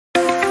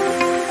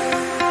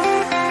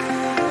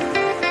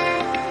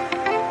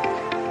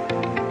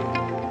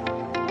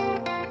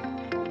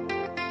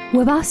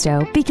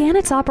Webasto began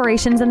its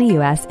operations in the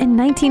U.S. in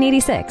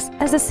 1986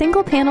 as a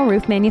single-panel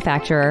roof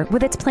manufacturer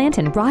with its plant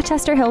in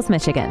Rochester Hills,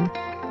 Michigan.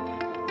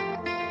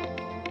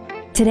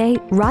 Today,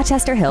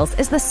 Rochester Hills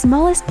is the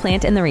smallest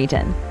plant in the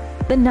region.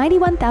 The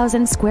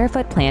 91,000 square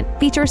foot plant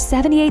features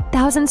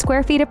 78,000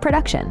 square feet of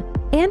production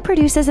and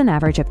produces an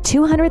average of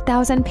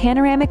 200,000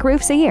 panoramic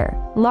roofs a year,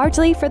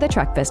 largely for the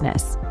truck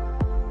business.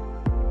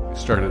 We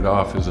started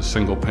off as a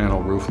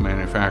single-panel roof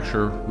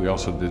manufacturer. We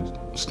also did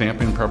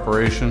stamping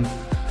preparation.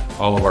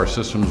 All of our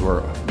systems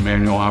were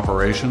manual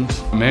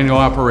operations. Manual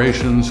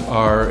operations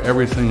are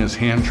everything is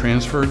hand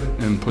transferred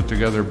and put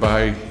together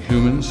by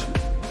humans.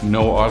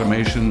 No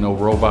automation, no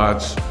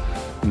robots,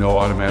 no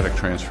automatic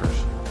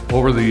transfers.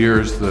 Over the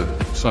years, the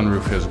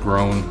sunroof has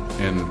grown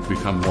and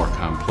become more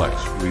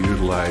complex. We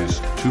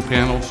utilize 2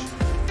 panels,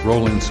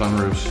 rolling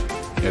sunroofs,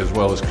 as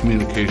well as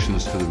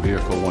communications to the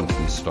vehicle once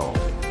installed.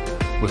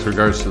 With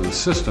regards to the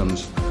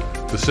systems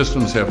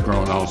have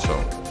grown also.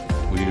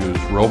 We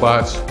use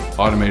robots,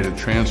 automated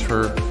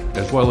transfer,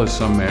 as well as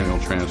some manual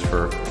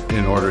transfer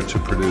in order to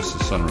produce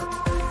the sunroof.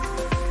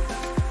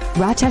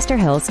 Rochester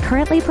Hills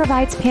currently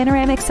provides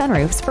panoramic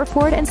sunroofs for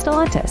Ford and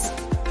Stellantis,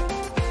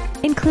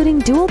 including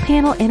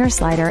dual-panel inner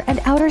slider and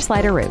outer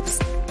slider roofs.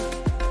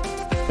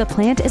 The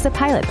plant is a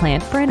pilot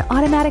plant for an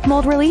automatic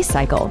mold release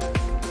cycle,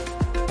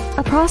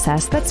 a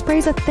process that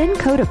sprays a thin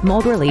coat of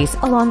mold release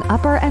along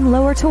upper and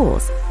lower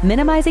tools,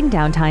 minimizing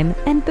downtime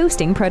and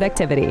boosting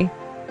productivity.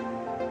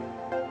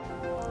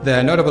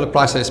 The notable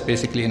process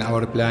basically in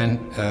our plan,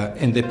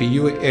 in the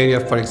PU area,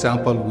 for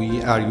example,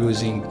 we are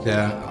using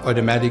the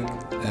automatic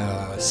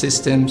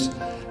systems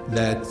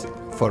that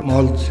for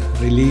mold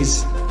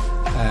release,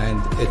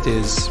 and it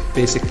is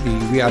basically,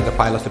 we are the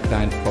pilot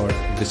plant for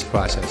this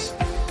process.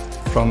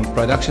 From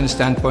production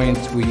standpoint,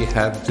 we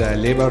have the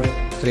labor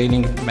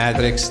training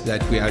matrix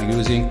that we are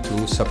using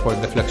to support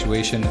the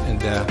fluctuation in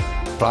the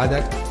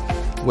product.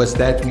 What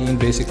that mean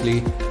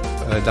basically,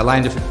 the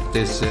line is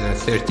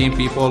 13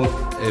 people.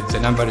 If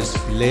the number is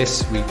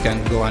less, we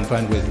can go and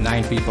run with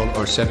 9 people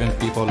or 7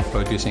 people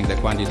producing the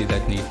quantity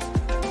that need.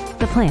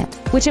 The plant,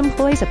 which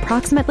employs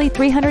approximately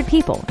 300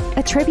 people,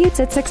 attributes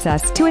its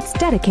success to its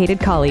dedicated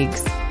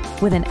colleagues.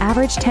 With an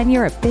average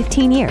tenure of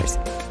 15 years,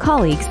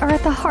 colleagues are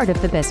at the heart of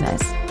the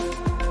business.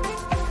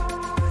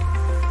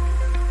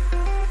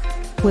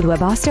 With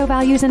Webasto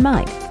values in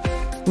mind,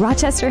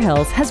 Rochester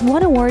Hills has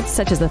won awards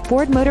such as the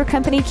Ford Motor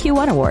Company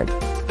Q1 Award,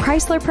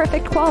 Chrysler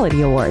Perfect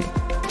Quality Award,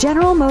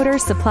 General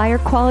Motors Supplier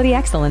Quality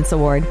Excellence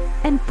Award,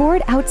 and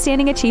Ford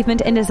Outstanding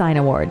Achievement in Design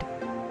Award.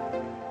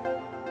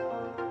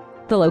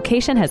 The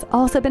location has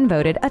also been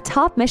voted a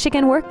top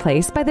Michigan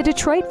workplace by the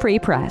Detroit Free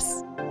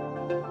Press.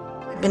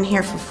 I've been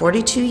here for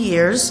 42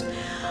 years.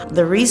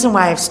 The reason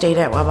why I've stayed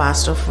at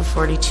Webasto for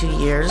 42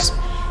 years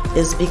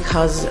is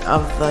because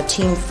of the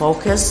team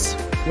focus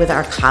with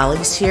our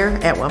colleagues here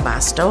at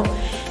Webasto.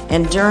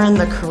 And during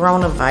the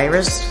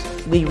coronavirus,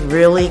 we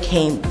really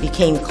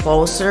became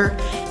closer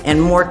and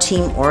more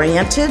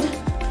team-oriented.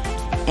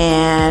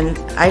 And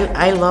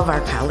I love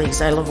our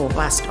colleagues. I love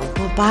Webasto.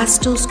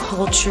 Webasto's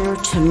culture,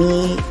 to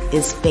me,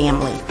 is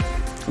family.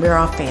 We're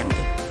all family.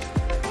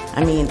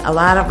 I mean, a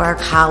lot of our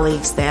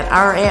colleagues that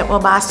are at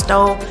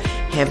Webasto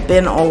have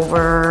been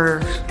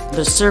over,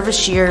 the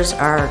service years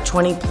are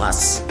 20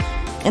 plus.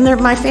 And they're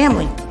my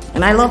family,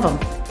 and I love them.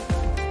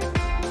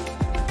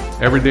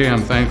 Every day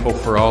I'm thankful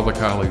for all the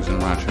colleagues in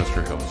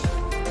Rochester Hills,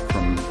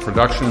 from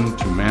production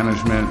to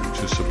management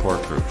to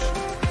support groups.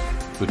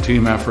 The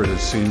team effort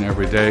is seen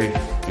every day,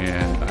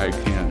 and I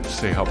can't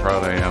say how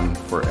proud I am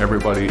for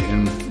everybody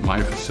in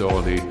my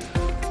facility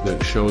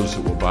that shows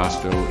that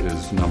Webasto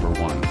is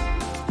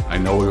 #1. I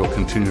know we will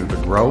continue to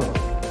grow.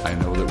 I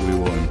know that we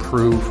will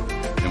improve,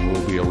 and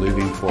we'll be a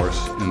leading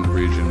force in the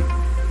region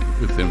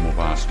within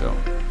Webasto.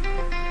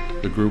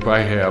 The group I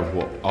have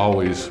will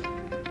always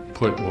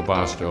put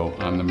Webasto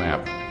on the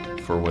map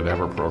for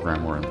whatever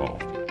program we're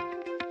involved.